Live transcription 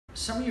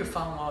Some of you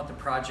following along with the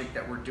project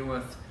that we're doing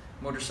with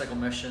Motorcycle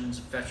Missions,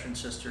 Veteran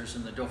Sisters,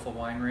 and the Dofa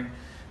Winery.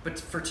 But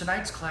for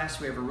tonight's class,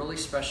 we have a really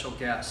special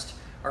guest.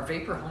 Our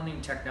Vapor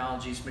Honing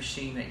Technologies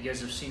machine that you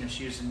guys have seen us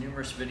use in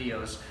numerous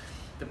videos.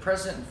 The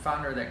president and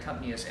founder of that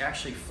company is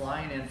actually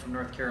flying in from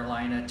North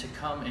Carolina to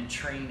come and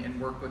train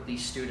and work with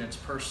these students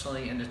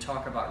personally and to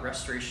talk about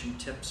restoration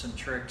tips and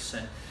tricks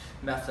and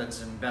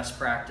methods and best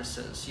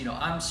practices. You know,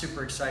 I'm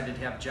super excited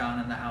to have John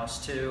in the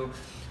house too.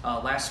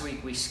 Last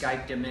week we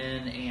Skyped him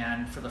in,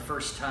 and for the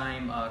first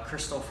time,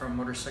 Crystal from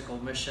Motorcycle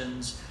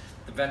Missions,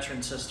 the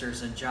Veteran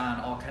Sisters, and John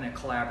all kind of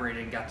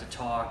collaborated and got to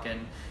talk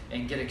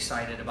and get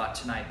excited about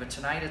tonight. But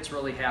tonight it's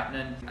really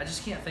happening. I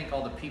just can't thank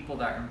all the people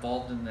that are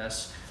involved in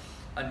this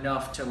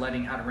enough to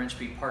letting How to Wrench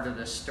be part of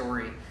this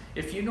story.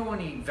 If you know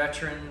any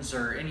veterans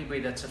or anybody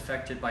that's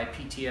affected by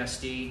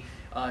PTSD,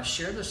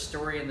 share this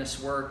story and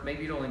this work.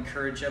 Maybe it'll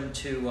encourage them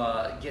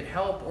to get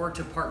help or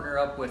to partner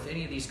up with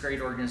any of these great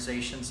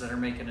organizations that are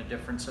making a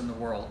difference in the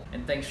world.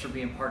 And thanks for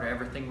being part of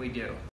everything we do.